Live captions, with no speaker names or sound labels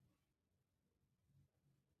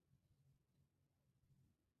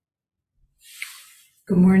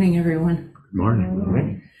Good morning, everyone. Good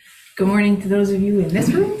morning. Good morning to those of you in this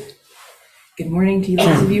room. Good morning to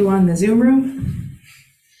those of you on the Zoom room.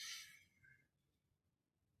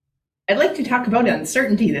 I'd like to talk about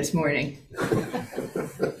uncertainty this morning.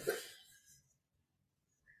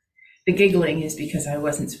 The giggling is because I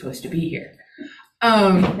wasn't supposed to be here.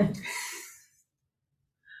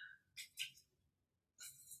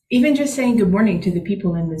 Even just saying good morning to the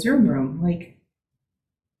people in the Zoom room, like,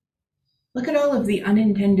 look at all of the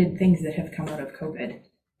unintended things that have come out of COVID.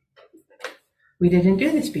 We didn't do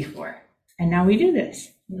this before, and now we do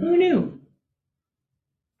this. Who knew?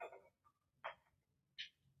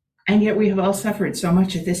 And yet we have all suffered so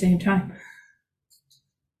much at the same time.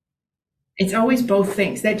 It's always both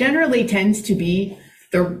things. That generally tends to be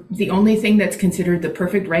the only thing that's considered the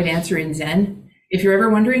perfect right answer in Zen. If you're ever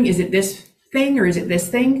wondering, is it this thing or is it this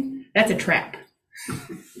thing? That's a trap.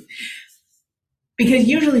 Because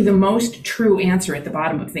usually the most true answer at the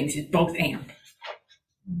bottom of things is both and.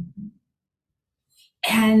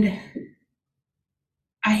 And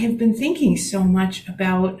I have been thinking so much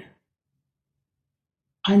about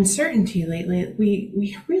uncertainty lately.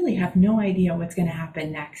 We really have no idea what's going to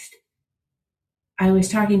happen next. I was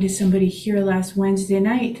talking to somebody here last Wednesday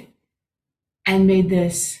night and made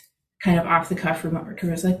this kind of off the cuff remark.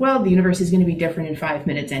 I was like, well, the universe is going to be different in 5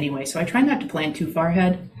 minutes anyway, so I try not to plan too far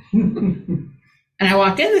ahead. And I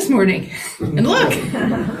walked in this morning and look,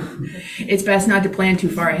 it's best not to plan too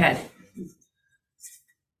far ahead.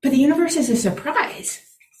 But the universe is a surprise.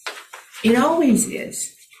 It always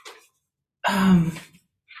is.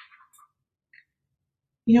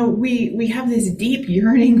 We have this deep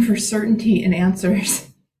yearning for certainty and answers.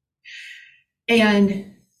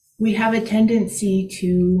 And we have a tendency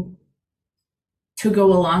to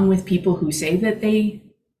go along with people who say that they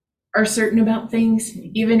are certain about things,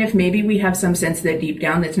 even if maybe we have some sense that deep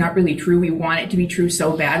down that's not really true. We want it to be true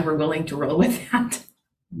so bad we're willing to roll with that.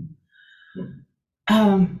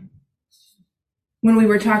 When we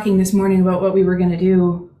were talking this morning about what we were going to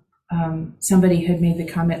do, somebody had made the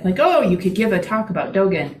comment like, oh, you could give a talk about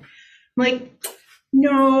Dogen. I'm like,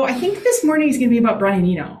 no, I think this morning is going to be about Brian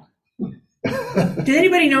Eno. Does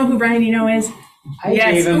anybody know who Brian Eno is? I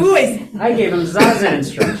gave him Zazen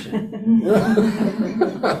instruction.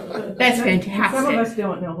 That's fantastic. Some of us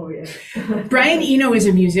don't know who he is. Brian Eno is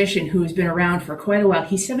a musician who has been around for quite a while.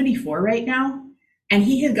 He's 74 right now, and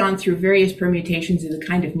he has gone through various permutations of the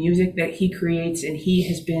kind of music that he creates, and he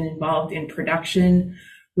has been involved in production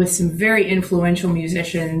with some very influential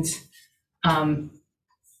musicians.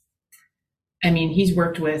 He's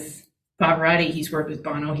worked with Pavarotti, he's worked with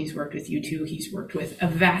Bono, he's worked with U2, he's worked with a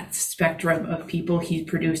vast spectrum of people. He's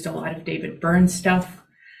produced a lot of David Byrne stuff.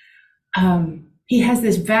 He has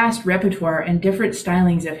this vast repertoire and different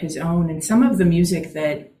stylings of his own, and some of the music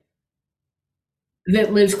that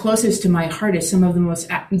lives closest to my heart is some of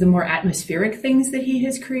the more atmospheric things that he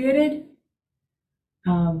has created.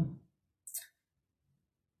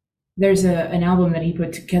 There's an album that he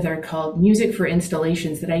put together called Music for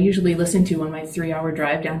Installations that I usually listen to on my 3-hour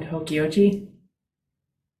drive down to Hokioji.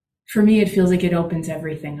 For me, it feels like it opens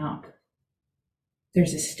everything up.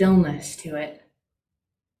 There's a stillness to it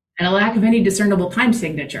and a lack of any discernible time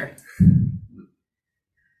signature.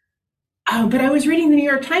 But I was reading the New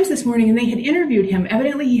York Times this morning and they had interviewed him.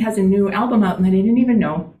 Evidently, he has a new album out and I didn't even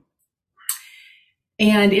know.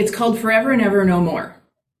 And it's called Forever and Ever No More,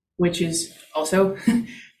 which is also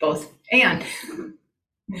both and. I'm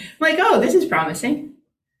like, oh, this is promising.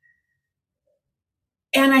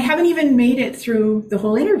 And I haven't even made it through the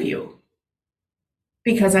whole interview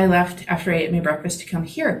because I left after I ate my breakfast to come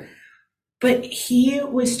here. But he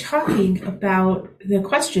was talking about the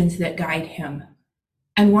questions that guide him.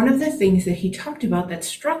 And one of the things that he talked about that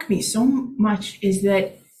struck me so much is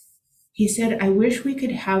that he said, I wish we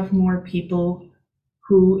could have more people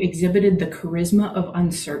who exhibited the charisma of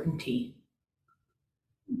uncertainty.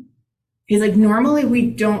 He's like, normally we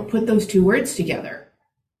don't put those two words together,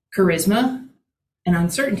 charisma and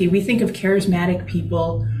uncertainty. We think of charismatic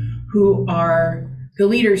people who are the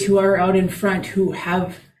leaders who are out in front, who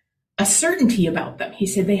have a certainty about them. He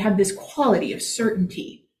said they have this quality of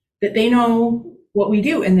certainty that they know what we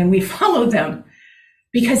do and then we follow them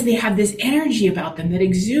because they have this energy about them that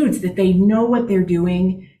exudes that they know what they're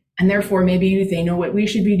doing and therefore maybe they know what we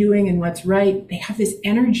should be doing and what's right. They have this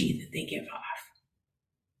energy that they give off.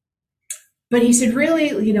 But he said, really,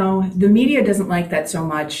 the media doesn't like that so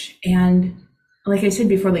much. And like I said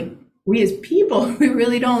before, like we as people, we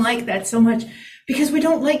really don't like that so much because we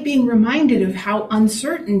don't like being reminded of how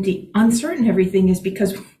uncertain everything is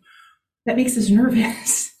because that makes us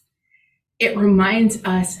nervous. It reminds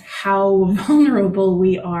us how vulnerable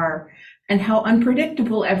we are and how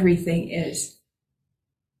unpredictable everything is.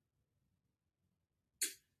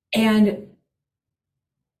 And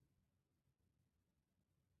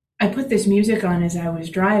I put this music on as I was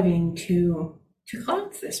driving to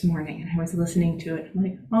clouds this morning, and I was listening to it. I'm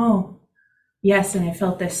like, oh, yes, and I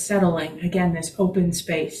felt this settling, again, this open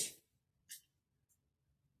space.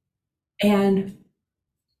 And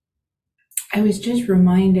I was just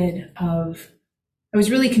reminded of, I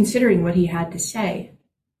was really considering what he had to say.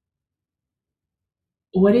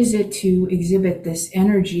 What is it to exhibit this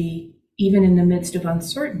energy even in the midst of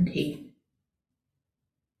uncertainty?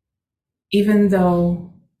 Even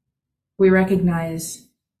though we recognize,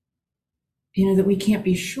 that we can't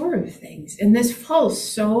be sure of things. And this falls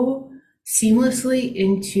so seamlessly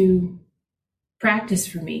into practice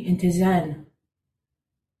for me, into Zen.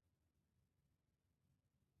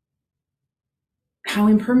 How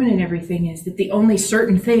impermanent everything is, that the only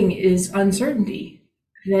certain thing is uncertainty,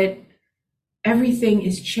 that everything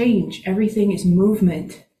is change, everything is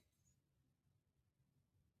movement.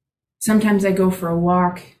 Sometimes I go for a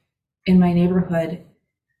walk in my neighborhood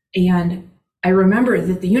and I remember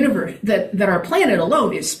that the universe, that our planet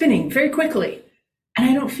alone is spinning very quickly, and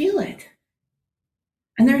I don't feel it.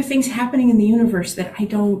 And there are things happening in the universe that I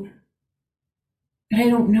don't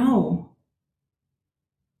know.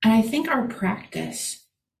 And I think our practice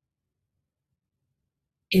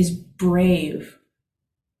is brave.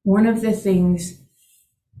 One of the things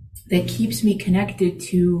that keeps me connected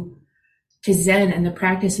to Zen and the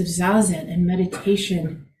practice of Zazen and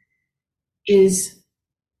meditation is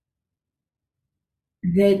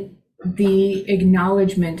that the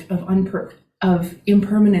acknowledgement of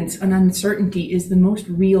impermanence and uncertainty is the most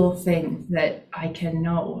real thing that I can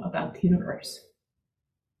know about the universe.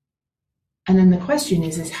 And then the question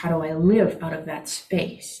is how do I live out of that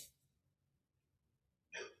space?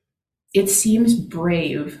 It seems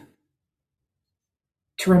brave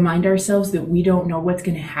to remind ourselves that we don't know what's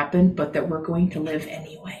going to happen, but that we're going to live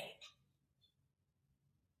anyway.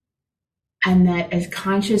 And that as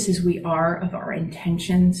conscious as we are of our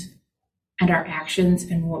intentions and our actions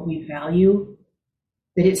and what we value,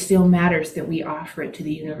 that it still matters that we offer it to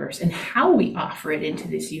the universe, and how we offer it into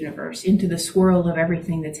this universe, into the swirl of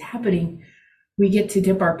everything that's happening. We get to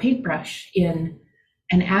dip our paintbrush in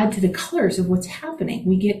and add to the colors of what's happening.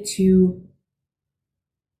 We get to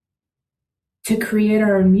create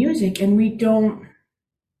our own music, and we don't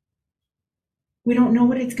know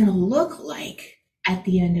what it's going to look like at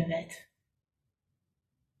the end of it.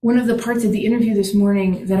 One of the parts of the interview this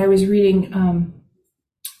morning that I was reading,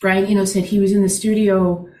 Brian Eno said he was in the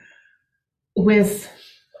studio with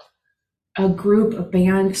a group, a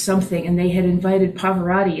band, something, and they had invited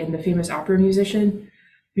Pavarotti, and the famous opera musician,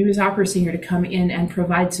 famous opera singer, to come in and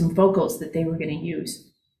provide some vocals that they were going to use.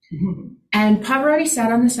 Mm-hmm. And Pavarotti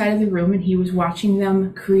sat on the side of the room, and he was watching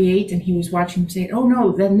them create, and he was watching them say, oh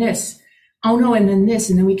no, then this, oh no, and then this,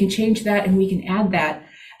 and then we can change that, and we can add that.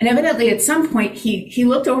 And evidently at some point he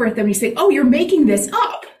looked over at them and he said, oh, you're making this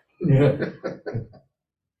up. Yeah.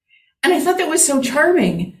 And I thought that was so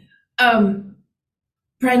charming. Brian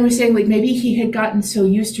was saying, like, maybe he had gotten so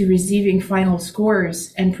used to receiving final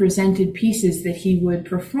scores and presented pieces that he would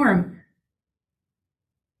perform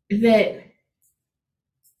that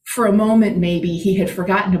for a moment maybe he had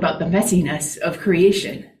forgotten about the messiness of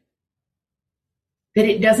creation. That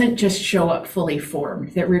it doesn't just show up fully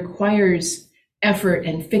formed, that requires effort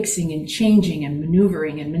and fixing and changing and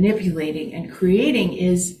maneuvering and manipulating, and creating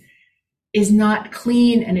is not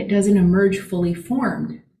clean, and it doesn't emerge fully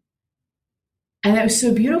formed. And that was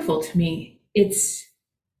so beautiful to me. It's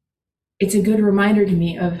a good reminder to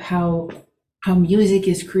me of how music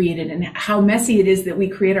is created and how messy it is that we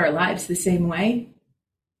create our lives the same way.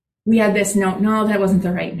 We had this note, no, that wasn't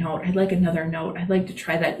the right note. I'd like another note. I'd like to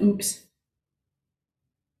try that. Oops.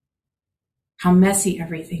 How messy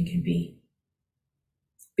everything can be.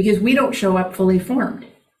 Because we don't show up fully formed.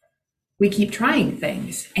 We keep trying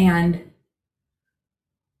things. And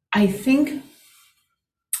I think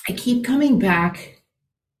I keep coming back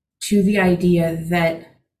to the idea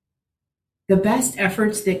that the best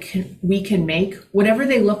efforts that we can make, whatever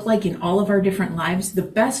they look like in all of our different lives, the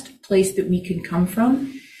best place that we can come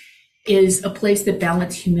from is a place that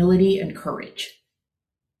balances humility and courage.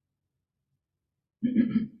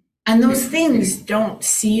 And those things don't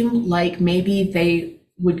seem like maybe they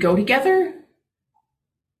would go together,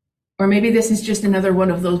 or maybe this is just another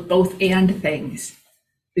one of those both and things,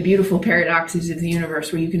 the beautiful paradoxes of the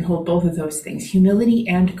universe where you can hold both of those things, humility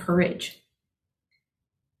and courage.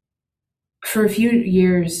 For a few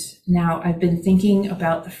years now, I've been thinking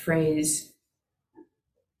about the phrase,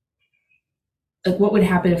 Like, what would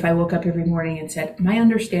happen if I woke up every morning and said, my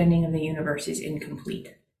understanding of the universe is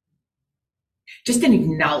incomplete? Just an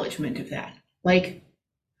acknowledgement of that. Like,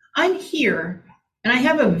 I'm here and I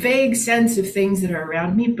have a vague sense of things that are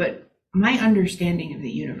around me, but my understanding of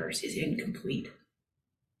the universe is incomplete.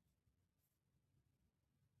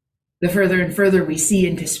 The further and further we see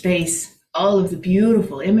into space, all of the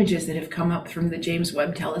beautiful images that have come up from the James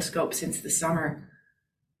Webb Telescope since the summer,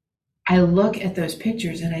 I look at those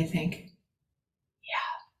pictures and I think,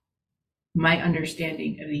 yeah, my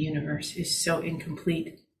understanding of the universe is so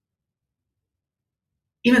incomplete.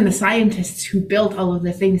 Even the scientists who built all of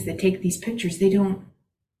the things that take these pictures, they don't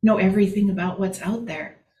know everything about what's out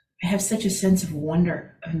there. I have such a sense of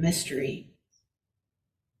wonder, of mystery.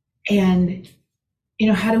 And,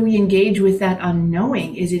 how do we engage with that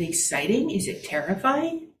unknowing? Is it exciting? Is it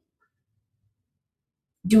terrifying?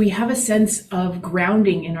 Do we have a sense of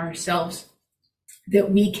grounding in ourselves that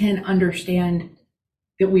we can understand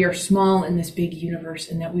that we are small in this big universe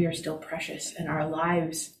and that we are still precious in our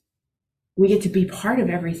lives? We get to be part of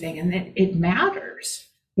everything and that it matters.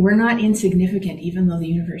 We're not insignificant, even though the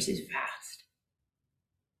universe is vast.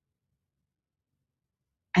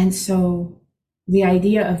 And so the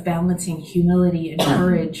idea of balancing humility and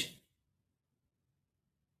courage,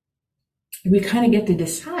 we kind of get to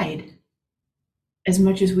decide, as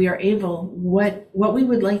much as we are able, what we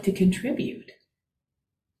would like to contribute.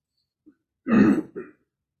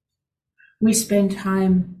 We spend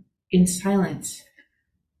time in silence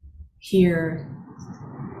here,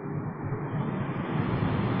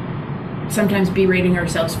 sometimes berating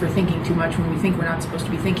ourselves for thinking too much when we think we're not supposed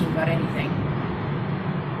to be thinking about anything.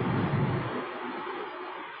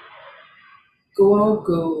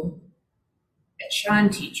 Go, a Chan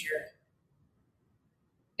teacher,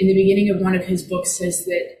 in the beginning of one of his books, says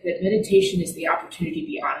that meditation is the opportunity to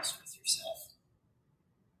be honest with yourself.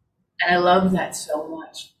 And I love that so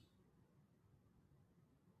much.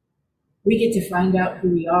 We get to find out who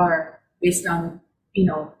we are based on,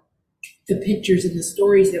 the pictures and the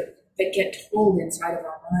stories that get told inside of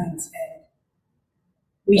our minds. And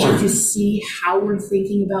we get to see how we're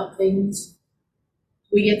thinking about things.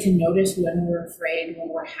 We get to notice when we're afraid, when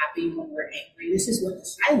we're happy, when we're angry. This is what the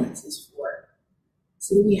silence is for.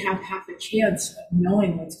 So that we have half a chance of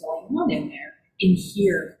knowing what's going on in there, in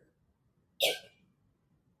here.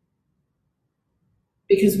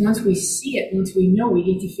 Because once we see it, once we know, we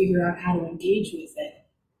get to figure out how to engage with it.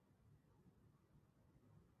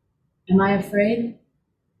 Am I afraid?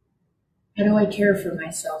 How do I care for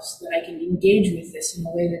myself so that I can engage with this in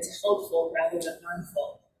a way that's helpful rather than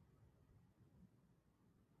harmful?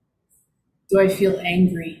 Do I feel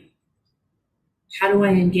angry? How do I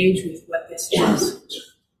engage with what this is?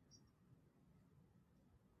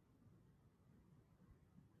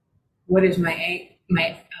 What is my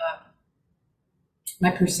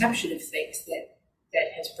perception of things that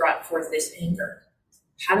has brought forth this anger?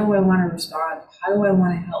 How do I want to respond? How do I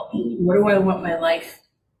want to help? What do I want my life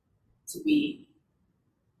to be?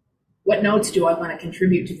 What notes do I want to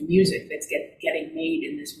contribute to the music that's getting made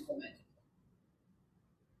in this moment?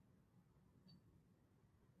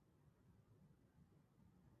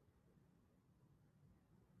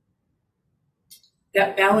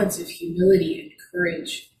 That balance of humility and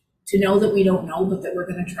courage to know that we don't know, but that we're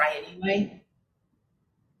going to try anyway,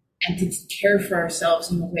 and to care for ourselves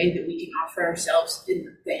in a way that we can offer ourselves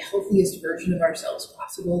in the healthiest version of ourselves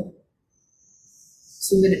possible,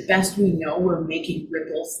 so that at best we know we're making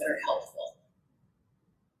ripples that are helpful.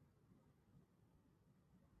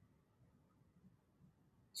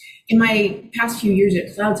 In my past few years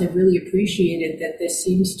at Clouds, I've really appreciated that this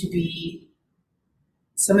seems to be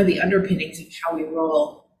some of the underpinnings of how we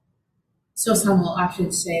roll. So some will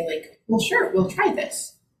often say, like, well, sure, we'll try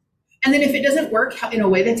this. And then if it doesn't work in a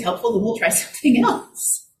way that's helpful, then we'll try something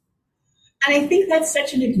else. And I think that's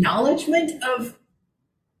such an acknowledgement of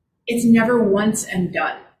it's never once and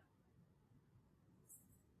done.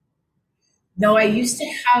 Though I used to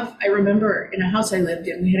have, I remember in a house I lived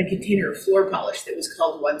in, we had a container of floor polish that was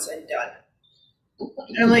called Once and Done.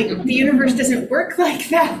 And I'm like, the universe doesn't work like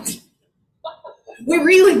that. We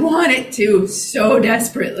really want it to so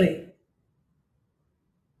desperately.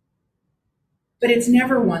 But it's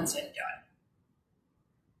never once and done.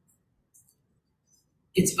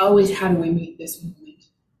 It's always, how do we meet this moment?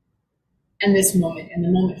 And this moment, and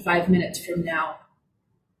the moment 5 minutes from now.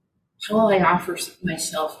 How will I offer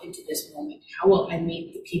myself into this moment? How will I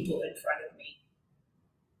meet the people in front of me?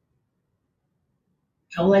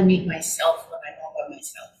 How will I meet myself when I'm all by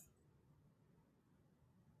myself?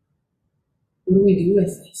 What do we do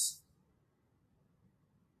with this?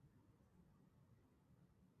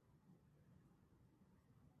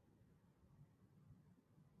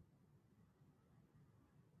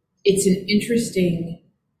 it's an interesting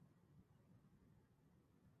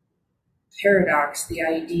paradox, the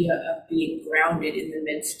idea of being grounded in the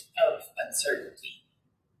midst of uncertainty.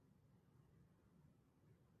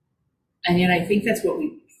 And yet I think that's what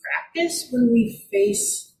we practice when we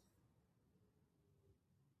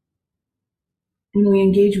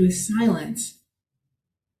engage with silence.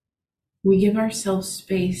 We give ourselves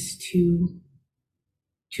space to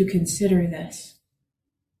consider this.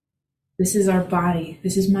 This is our body.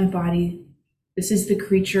 This is my body. This is the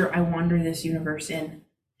creature I wander this universe in.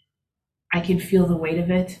 I can feel the weight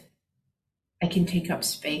of it. I can take up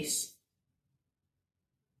space.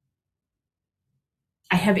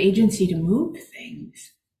 I have agency to move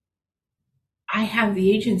things. I have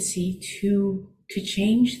the agency to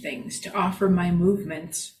change things, to offer my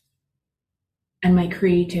movements and my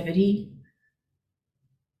creativity.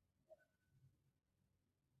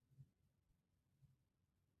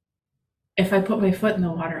 If I put my foot in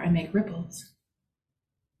the water, I make ripples.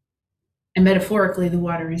 And metaphorically, the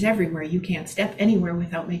water is everywhere. You can't step anywhere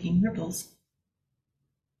without making ripples.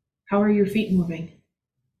 How are your feet moving?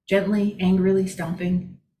 Gently, angrily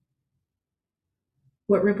stomping?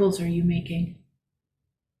 What ripples are you making?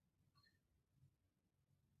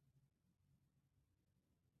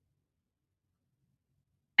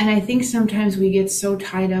 And I think sometimes we get so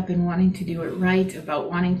tied up in wanting to do it right, about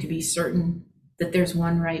wanting to be certain that there's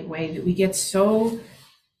one right way, that we get so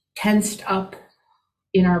tensed up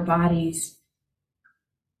in our bodies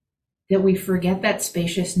that we forget that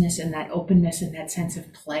spaciousness and that openness and that sense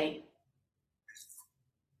of play.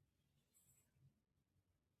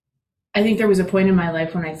 I think there was a point in my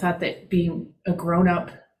life when I thought that being a grown-up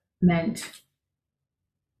meant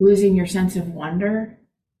losing your sense of wonder,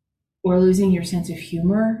 or losing your sense of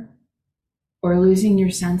humor, or losing your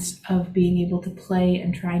sense of being able to play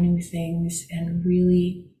and try new things and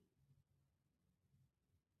really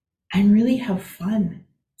have fun.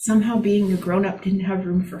 Somehow being a grown-up didn't have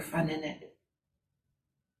room for fun in it.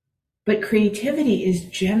 But creativity is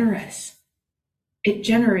generous. It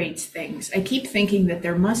generates things. I keep thinking that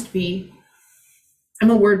there must be, I'm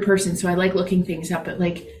a word person, so I like looking things up, but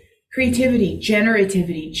like creativity,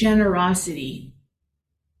 generativity, generosity.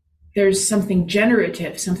 There's something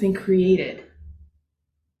generative, something created.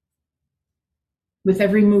 With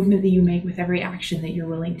every movement that you make, with every action that you're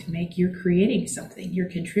willing to make, you're creating something. You're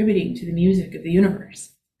contributing to the music of the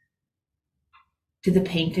universe, to the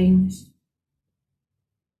paintings.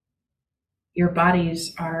 Your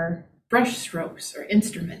bodies are brush strokes or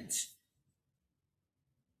instruments.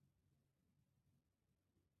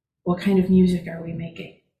 What kind of music are we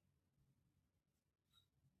making?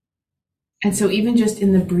 And so even just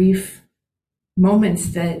in the brief moments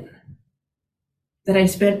that I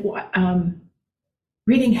spent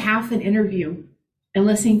reading half an interview and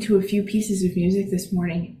listening to a few pieces of music this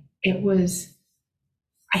morning,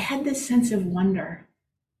 I had this sense of wonder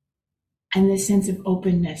and this sense of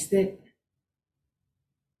openness that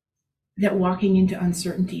walking into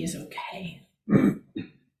uncertainty is okay.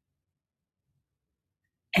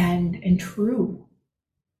 and true.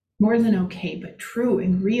 More than okay, but true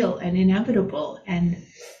and real and inevitable. And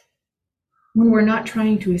when we're not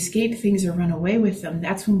trying to escape things or run away with them,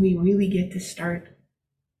 that's when we really get to start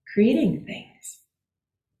creating things.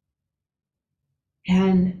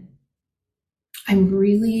 And I'm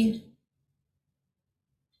really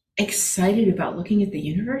excited about looking at the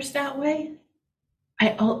universe that way.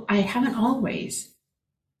 I haven't always.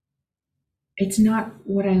 It's not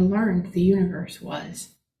what I learned the universe was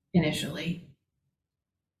initially.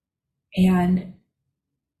 And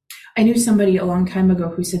I knew somebody a long time ago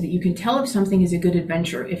who said that you can tell if something is a good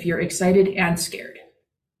adventure if you're excited and scared.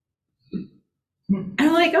 And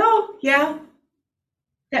I'm like, oh, yeah,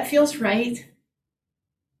 that feels right.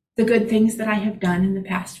 The good things that I have done in the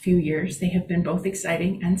past few years, they have been both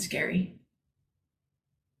exciting and scary.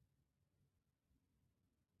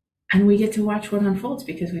 And we get to watch what unfolds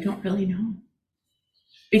because we don't really know.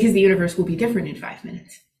 Because the universe will be different in 5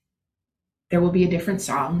 minutes. There will be a different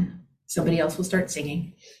song. Somebody else will start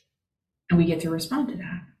singing, and we get to respond to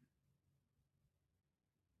that.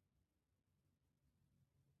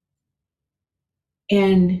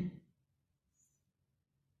 And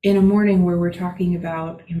in a morning where we're talking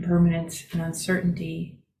about impermanence and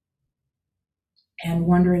uncertainty and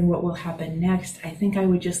wondering what will happen next, I think I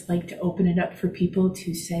would just like to open it up for people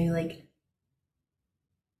to say, like,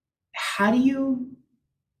 how do you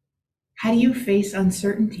face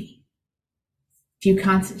uncertainty? Do you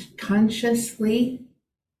consciously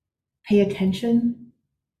pay attention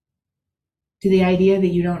to the idea that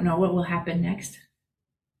you don't know what will happen next?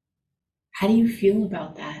 How do you feel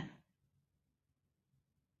about that?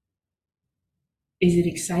 Is it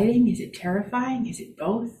exciting? Is it terrifying? Is it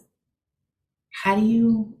both? How do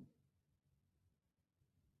you,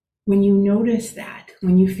 when you notice that,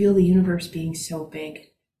 when you feel the universe being so big,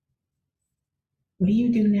 what do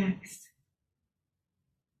you do next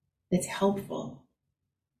that's helpful?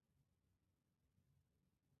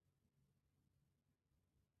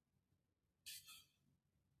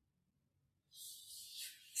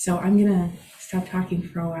 So I'm going to stop talking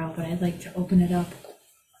for a while, but I'd like to open it up.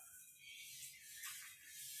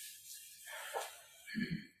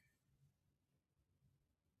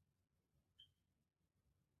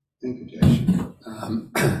 Thank you, Daishin.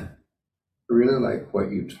 I really like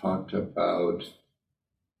what you talked about,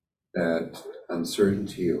 that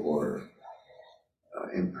uncertainty or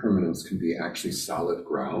impermanence can be actually solid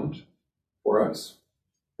ground for us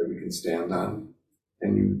that we can stand on.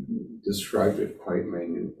 And you described it quite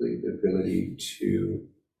minutely, the ability to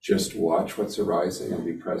just watch what's arising and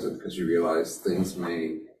be present, because you realize things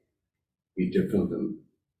may be different than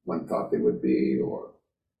one thought they would be, or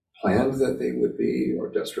planned that they would be, or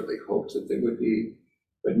desperately hoped that they would be.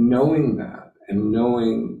 But knowing that, and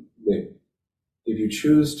knowing that if you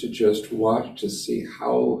choose to just watch to see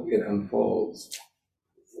how it unfolds,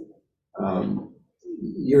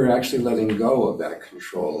 you're actually letting go of that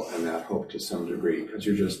control and that hope to some degree, because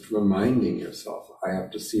you're just reminding yourself, I have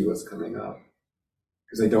to see what's coming up,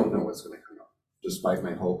 because I don't know what's going to come up, despite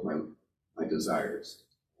my hope, my desires.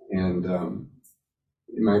 And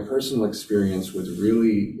in my personal experience with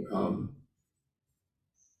really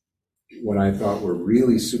what I thought were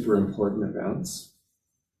really super important events,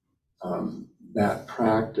 that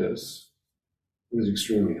practice was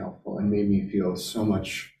extremely helpful and made me feel so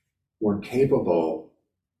much more capable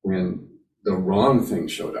when the wrong thing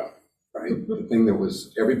showed up, right? The thing that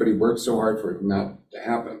was, everybody worked so hard for it not to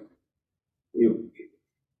happen.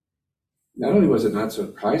 Not only was it not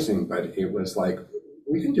surprising, but it was like,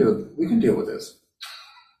 we can deal with this.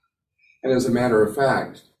 And as a matter of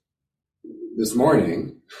fact, this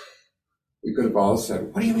morning, we could have all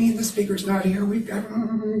said, what do you mean the speaker's not here? We've got,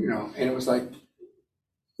 and it was like,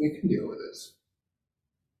 we can deal with this.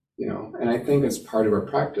 And I think it's part of our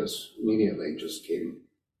practice immediately just came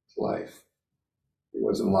to life. It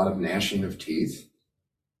wasn't a lot of gnashing of teeth.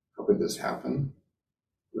 How could this happen?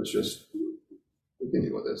 It was just, we can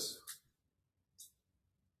deal with this.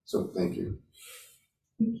 So thank you.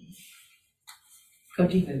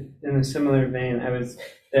 In a similar vein, I was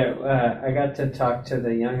there. I got to talk to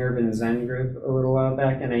the Young Urban Zen group a little while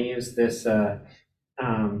back, and I used this. And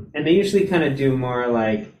they usually kind of do more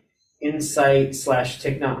like insight /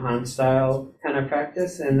 Thich Nhat Hanh style kind of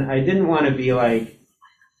practice. And I didn't want to be like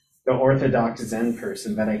the orthodox Zen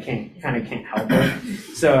person, but I can't help it.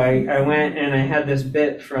 So I went and I had this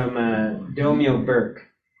bit from Domyo Burke,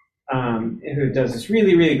 who does this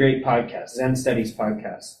really, really great podcast, Zen Studies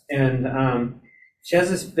podcast. And she has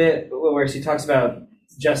this bit where she talks about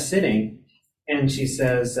just sitting, and she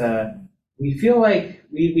says, we feel like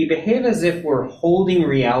we behave as if we're holding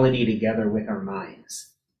reality together with our minds.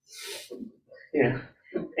 Yeah.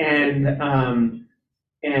 And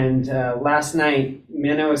last night,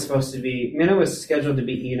 Minna was scheduled to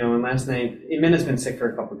be Eno, and last night, Minna's been sick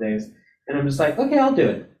for a couple of days, and I'm just like, okay, I'll do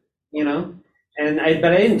it,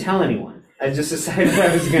 but I didn't tell anyone. I just decided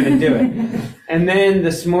I was going to do it. And then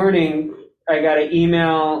this morning, I got an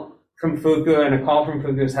email from Fuku and a call from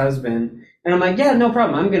Fuku's husband, and I'm like, yeah, no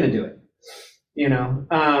problem, I'm going to do it.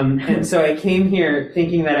 And so I came here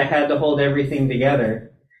thinking that I had to hold everything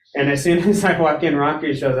together. And as soon as I walk in,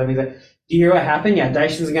 Rocky shows up. He's like, do you hear what happened? Yeah,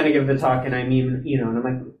 Daishin's going to give the talk, and and I'm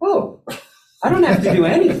like, oh, I don't have to do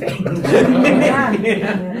anything.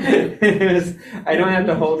 I don't have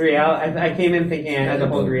to hold reality. I came in thinking I had to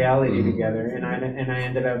hold reality together, and I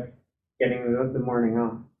ended up getting the morning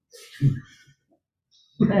off.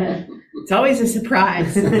 It's always a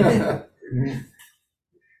surprise.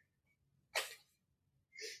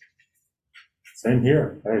 Same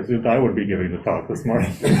here. I assumed I would be giving the talk this morning.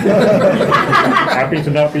 Happy to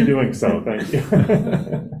not be doing so. Thank you.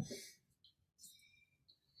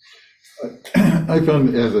 I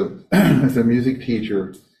found as a music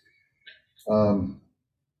teacher,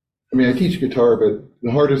 I teach guitar, but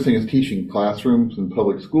the hardest thing is teaching classrooms and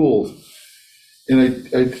public schools. And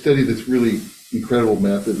I studied this really incredible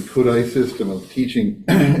method, the Kodai system of teaching,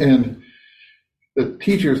 and the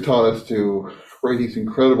teachers taught us to write these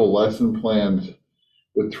incredible lesson plans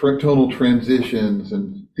with tonal transitions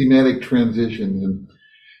and thematic transitions. And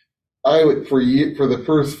I would, for the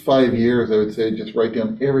first 5 years, I would say just write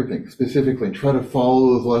down everything specifically and try to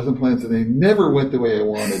follow those lesson plans, and they never went the way I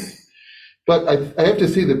wanted. But I have to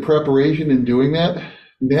see the preparation in doing that.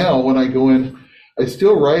 Now, when I go in, I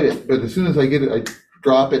still write it, but as soon as I get it, I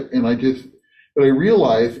drop it, and what I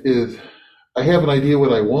realize is I have an idea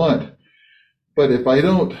what I want, but if I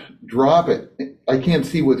don't drop it, I can't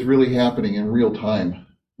see what's really happening in real time.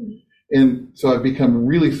 And so I've become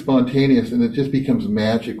really spontaneous, and it just becomes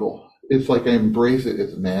magical. It's like I embrace it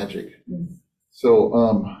as magic.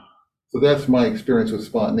 So that's my experience with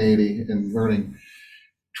spontaneity and learning,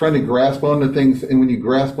 trying to grasp onto things, and when you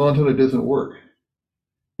grasp onto it, it doesn't work.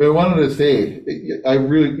 But I wanted to say,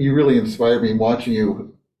 you really inspired me watching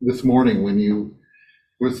you this morning when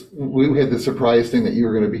we had the surprise thing that you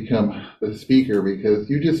were going to become the speaker, because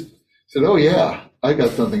you just said, "Oh yeah, I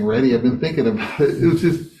got something ready. I've been thinking about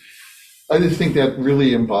it." I just think that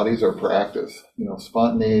really embodies our practice,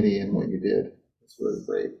 spontaneity and what you did. It's really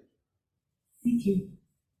great. Thank you.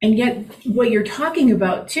 And yet, what you're talking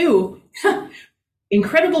about too,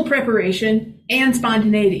 incredible preparation and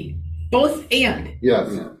spontaneity, both and. Yes.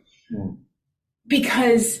 Yeah.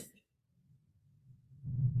 Because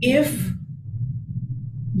if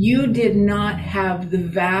you did not have the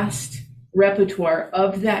vast repertoire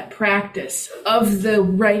of that practice, of the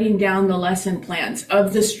writing down the lesson plans,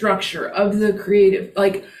 of the structure, of the creative,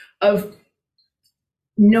 of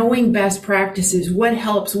knowing best practices, what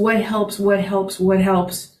helps,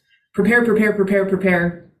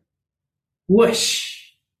 prepare, whoosh.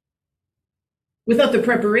 Without the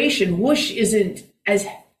preparation, whoosh isn't as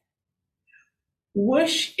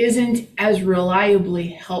reliably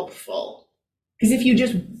helpful. Because if you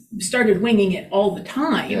just started winging it all the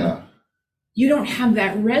time, you don't have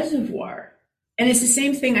that reservoir. And it's the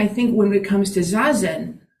same thing, I think, when it comes to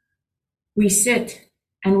Zazen. We sit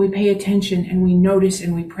and we pay attention and we notice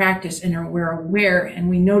and we practice and we're aware and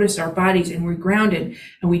we notice our bodies and we're grounded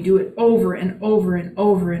and we do it over and over and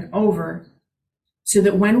over and over, so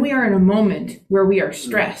that when we are in a moment where we are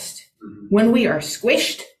stressed, when we are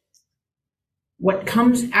squished, what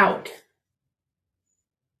comes out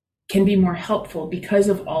can be more helpful because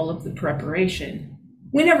of all of the preparation.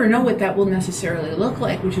 We never know what that will necessarily look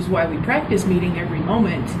like, which is why we practice meeting every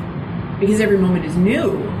moment, because every moment is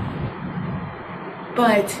new.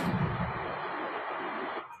 But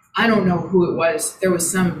I don't know who it was. There was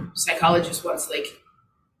some psychologist once, like,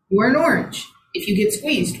 you are an orange. If you get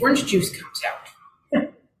squeezed, orange juice comes out.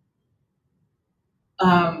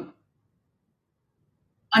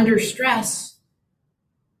 Under stress,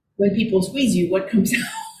 when people squeeze you, what comes out?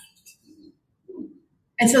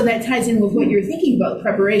 And so that ties in with what you're thinking about,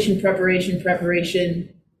 preparation.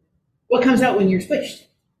 What comes out when you're squished?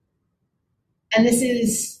 And this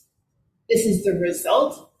is the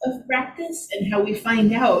result of practice and how we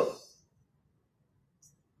find out.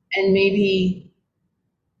 And maybe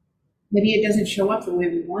it doesn't show up the way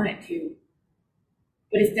we want it to.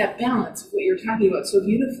 But it's that balance of what you're talking about so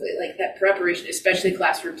beautifully, like that preparation, especially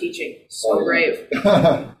classroom teaching. So brave.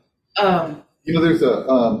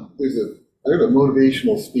 I heard a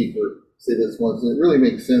motivational speaker say this once, and it really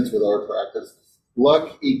makes sense with our practice.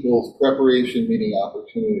 Luck equals preparation meeting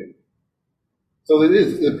opportunity. So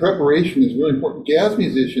the preparation is really important. Jazz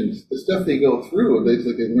musicians, the stuff they go through, they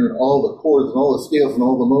learn all the chords and all the scales and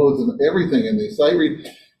all the modes and everything, and they sight read,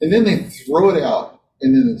 and then they throw it out,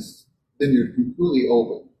 and then you're completely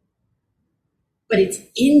open. But it's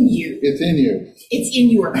in you. It's in you. It's in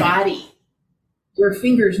your body. Your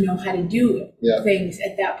fingers know how to do things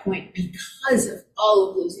at that point because of all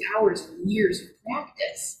of those hours and years of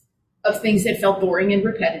practice of things that felt boring and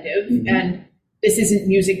repetitive. And this isn't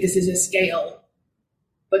music, this is a scale.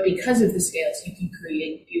 But because of the scales, you can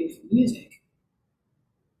create beautiful music.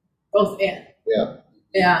 Both and.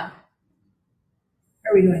 Yeah.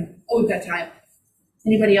 How are we doing? Oh, we've got time.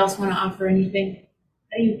 Anybody else want to offer anything?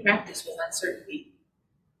 How do you practice with uncertainty?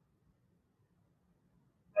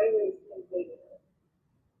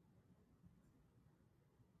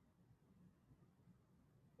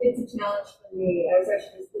 It's a challenge for me. I was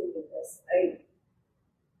actually just thinking of this. I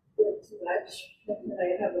work too much, and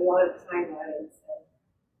I have a lot of timelines. And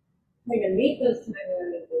trying to meet those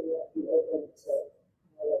timelines and yet be open to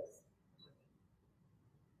what's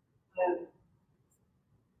happening.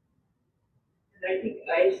 And I think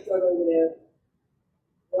I struggle with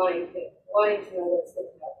wanting to know what's going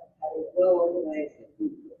to happen, having it well organized and be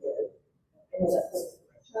prepared. I know that comes from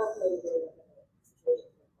my childhood, or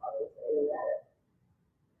situations my father was very at it.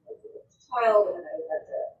 Child, and I had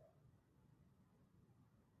to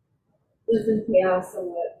live in chaos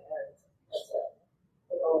somewhat, and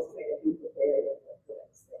I'm always trying to be prepared and what's the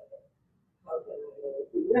next thing. How can I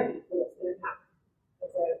be ready for what's going to happen?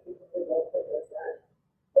 Because I have people who don't think of that.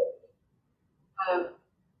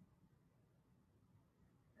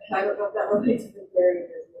 I don't know if that relates to preparing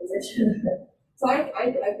as a musician. So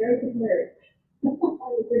I'm very prepared.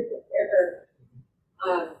 would prepare.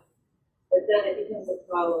 But then it becomes a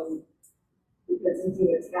problem because since you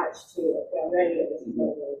attach to it already, it was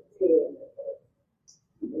another too, and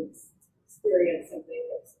you experience something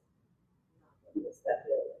that's not going to be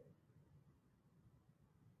expected.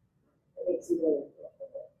 It makes you really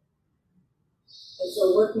uncomfortable. And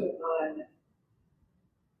so working on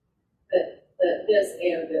this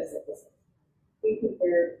and this at the same time. Be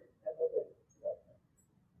prepared.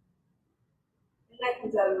 And that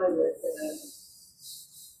comes out of my work, and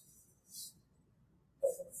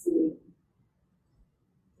let's see.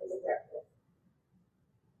 As a practice.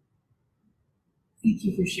 Thank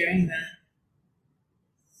you for sharing that.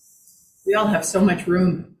 We all have so much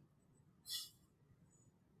room.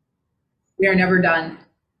 We are never done.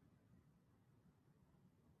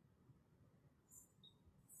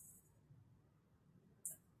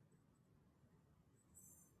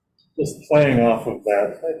 Just playing off of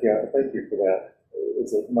that, thank you for that.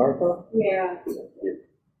 Is it Martha? Yeah. Thank you.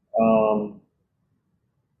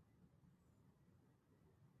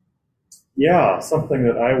 Yeah, something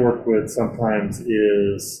that I work with sometimes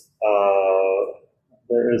is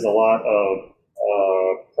there is a lot of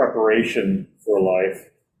preparation for life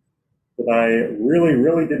that I really,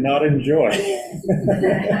 really did not enjoy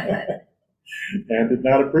and did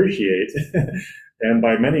not appreciate, and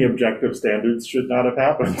by many objective standards should not have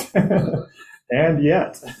happened. And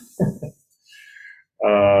yet,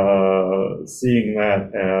 seeing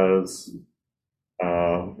that as,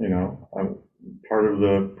 I'm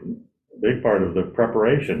big part of the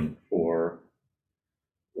preparation for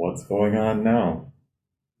what's going on now.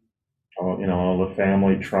 All the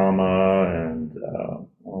family trauma and,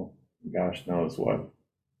 gosh knows what,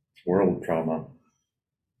 world trauma.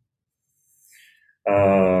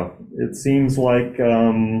 It seems like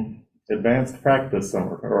advanced practice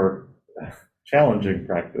or challenging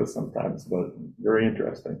practice sometimes, but very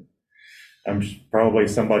interesting. Probably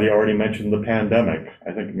somebody already mentioned the pandemic.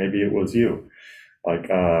 I think maybe it was you. Like,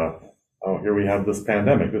 here we have this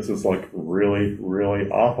pandemic. This is like really, really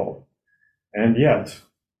awful. And yet,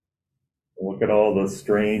 look at all the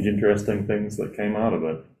strange, interesting things that came out of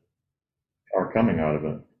it, are coming out of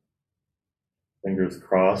it. Fingers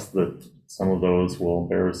crossed that some of those will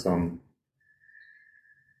bear some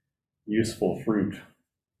useful fruit.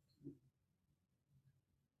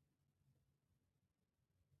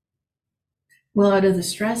 Well, out of the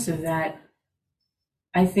stress of that,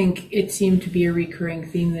 I think it seemed to be a recurring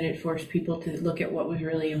theme that it forced people to look at what was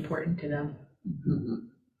really important to them. Mm-hmm.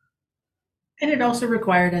 And it also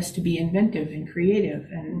required us to be inventive and creative,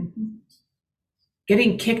 and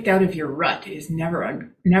getting kicked out of your rut is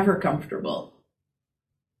never comfortable.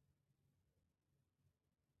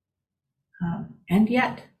 And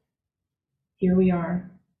yet, here we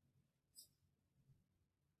are.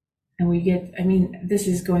 And we get, this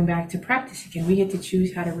is going back to practice again. We get to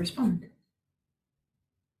choose how to respond.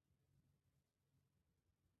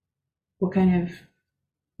 What kind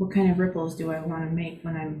of ripples do I want to make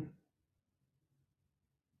when I'm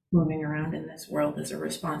moving around in this world as a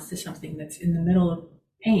response to something that's in the middle of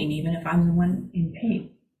pain, even if I'm the one in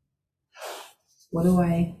pain? What do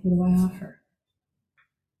I offer?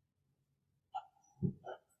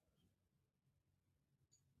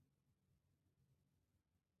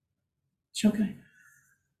 Okay.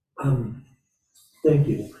 Thank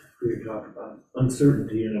you for your talk about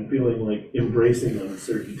uncertainty, and I'm feeling like embracing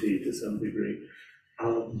uncertainty to some degree.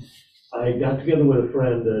 I got together with a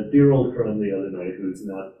friend, a dear old friend the other night who's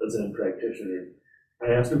not a Zen practitioner.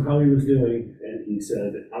 I asked him how he was doing, and he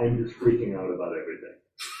said, I'm just freaking out about everything.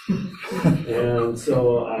 And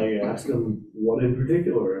so I asked him what in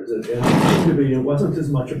particular is it, and it seemed to be, it wasn't as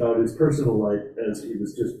much about his personal life as he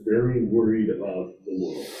was just very worried about the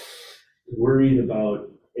world. Worried about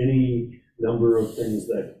any number of things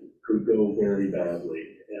that could go very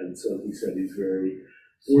badly. And so he said he's very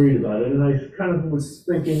worried about it. And I kind of was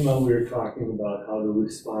thinking while we were talking about how to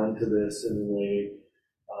respond to this in a way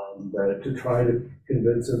that to try to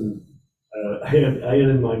convince him, I had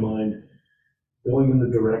in my mind going in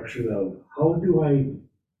the direction of how do I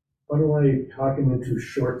talk him into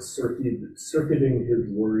circuiting his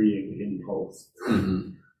worrying impulse.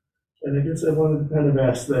 Mm-hmm. And I guess I wanted to kind of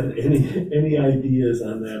ask that any ideas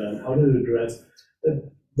on that, on how to address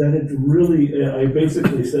that it's really, I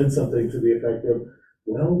basically said something to the effect of,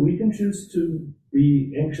 well, we can choose to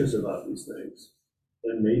be anxious about these things,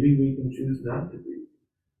 and maybe we can choose not to be.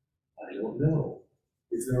 I don't know.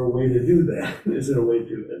 Is there a way to do that? Is there a way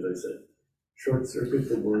to, as I said, short circuit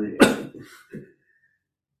the worrying?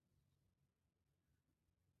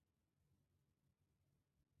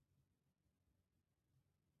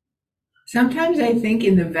 Sometimes I think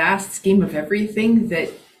in the vast scheme of everything that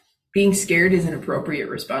being scared is an appropriate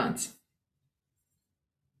response.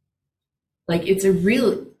 Like it's a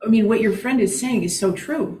real, I mean, what your friend is saying is so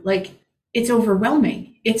true. Like it's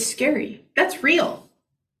overwhelming. It's scary. That's real.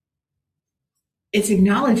 It's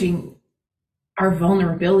acknowledging our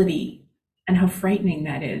vulnerability and how frightening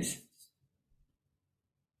that is.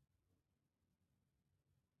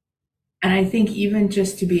 And I think even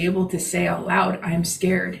just to be able to say out loud, I'm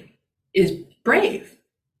scared, is brave.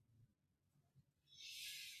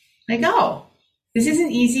 Like, oh, this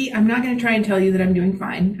isn't easy. I'm not going to try and tell you that I'm doing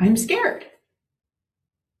fine. I'm scared.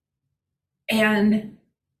 And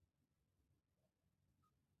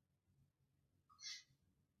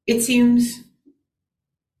it seems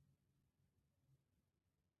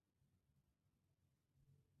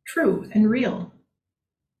true and real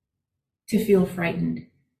to feel frightened,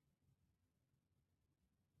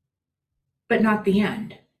 but not the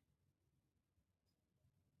end.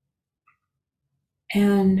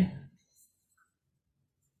 And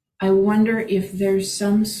I wonder if there's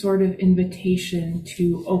some sort of invitation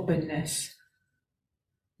to openness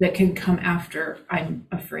that can come after I'm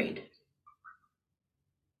afraid.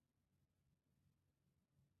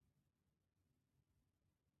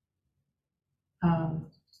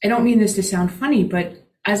 I don't mean this to sound funny, but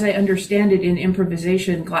as I understand it in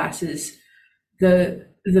improvisation classes, the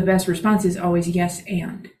best response is always yes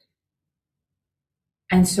and.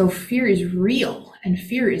 And so fear is real and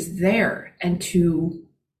fear is there, and to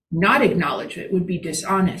not acknowledge it would be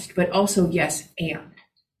dishonest, but also yes and.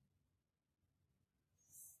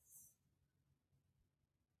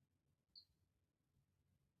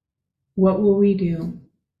 What will we do?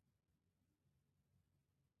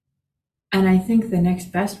 And I think the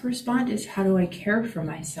next best response is, how do I care for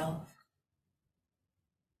myself?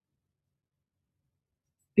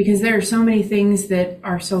 Because there are so many things that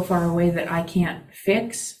are so far away that I can't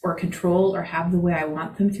fix or control or have the way I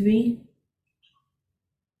want them to be.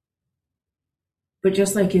 But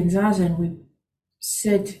just like in Zazen, we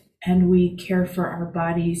sit and we care for our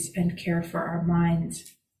bodies and care for our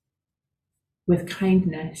minds with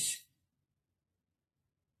kindness.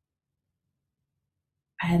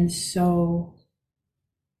 And so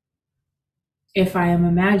if I am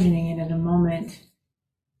imagining it in a moment,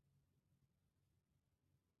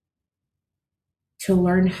 to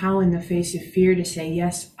learn how in the face of fear to say,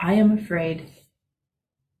 yes, I am afraid.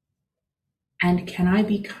 And can I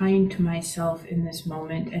be kind to myself in this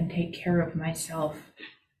moment and take care of myself?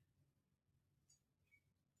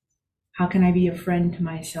 How can I be a friend to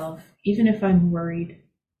myself, even if I'm worried?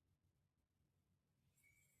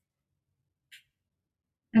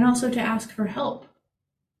 And also to ask for help.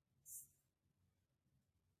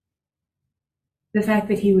 The fact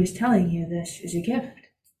that he was telling you this is a gift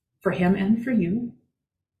for him and for you,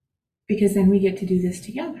 because then we get to do this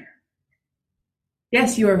together.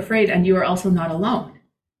 Yes, you are afraid, and you are also not alone.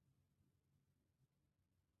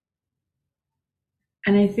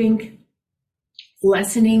 And I think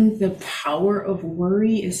lessening the power of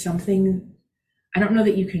worry is something, I don't know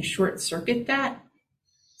that you can short circuit that.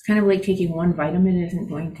 It's kind of like taking one vitamin isn't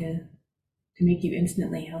going to make you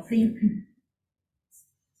instantly healthy.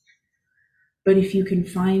 But if you can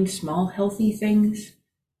find small healthy things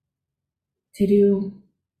to do,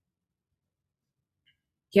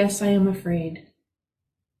 yes, I am afraid.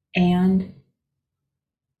 And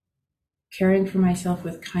caring for myself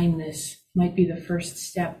with kindness might be the first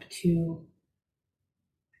step to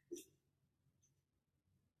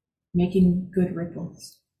making good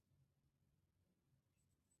ripples.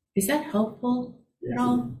 Is that helpful at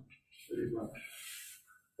all? Very much.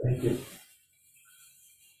 Thank you.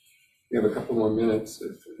 We have a couple more minutes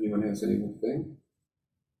if anyone has anything.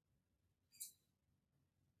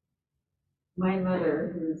 My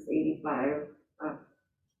mother, who's 85,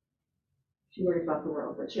 she worries about the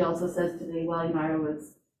world, but she also says to me, well, her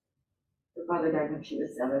father died when she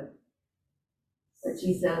was 7. But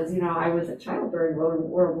she says, I was a child during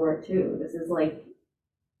World War II. This is like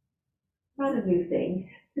not a new thing.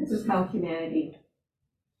 This is how humanity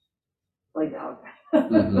plays out.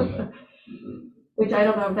 Mm-hmm. Which I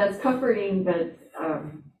don't know if that's comforting, but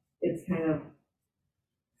it's kind of,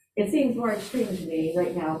 it seems more extreme to me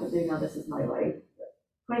right now, but this is my life.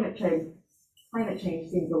 Climate change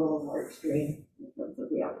seems a little more extreme in terms of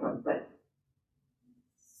the outcome, but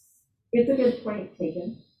it's a good point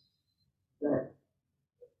taken that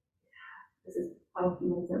this is how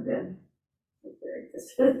humans have been with their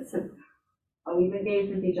existence and how we've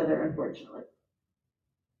engaged with each other, unfortunately.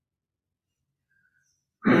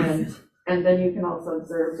 And then you can also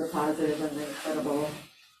observe the positive and the incredible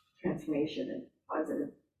transformation and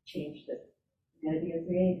positive change that humanity has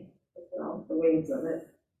made with the waves of it.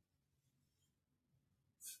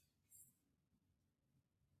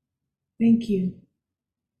 Thank you.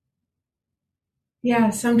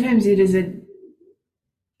 Yeah, sometimes it is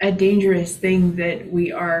a dangerous thing that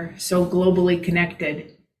we are so globally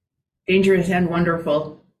connected. Dangerous and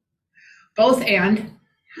wonderful. Both and.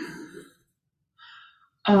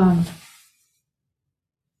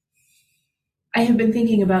 I have been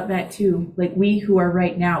thinking about that too. Like, we who are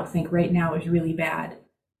right now think right now is really bad.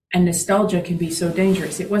 And nostalgia can be so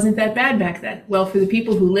dangerous. It wasn't that bad back then. Well, for the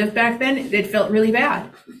people who lived back then, it felt really bad.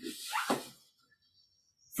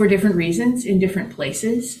 For different reasons, in different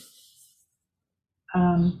places.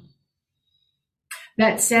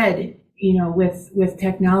 That said, with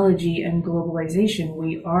technology and globalization,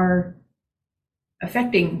 we are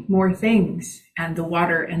affecting more things, and the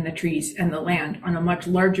water and the trees and the land on a much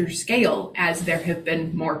larger scale as there have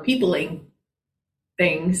been more peopling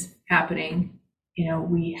things happening.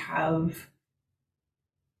 We have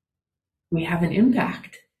an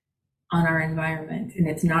impact on our environment, and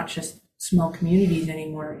it's not just small communities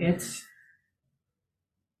anymore. It's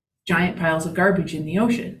giant piles of garbage in the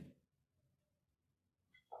ocean.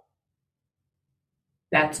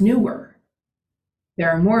 That's newer.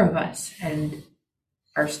 There are more of us, and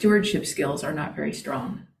our stewardship skills are not very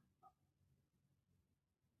strong.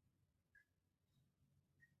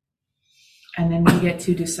 And then we get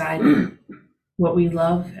to decide what we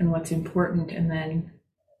love and what's important, and then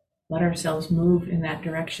let ourselves move in that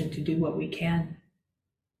direction to do what we can.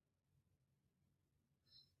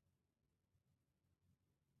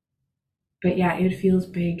 But yeah, it feels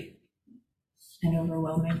big and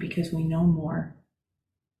overwhelming because we know more,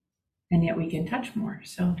 and yet we can touch more.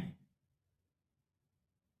 So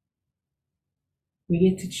we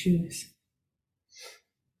get to choose.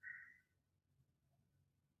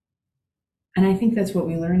 And I think that's what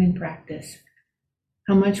we learn in practice,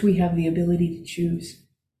 how much we have the ability to choose.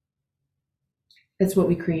 That's what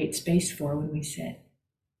we create space for when we sit.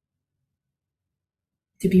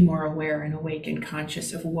 To be more aware and awake and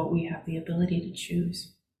conscious of what we have the ability to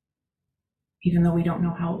choose, even though we don't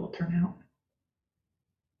know how it will turn out.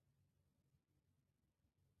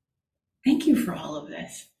 Thank you for all of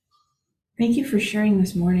this. Thank you for sharing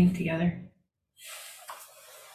this morning together.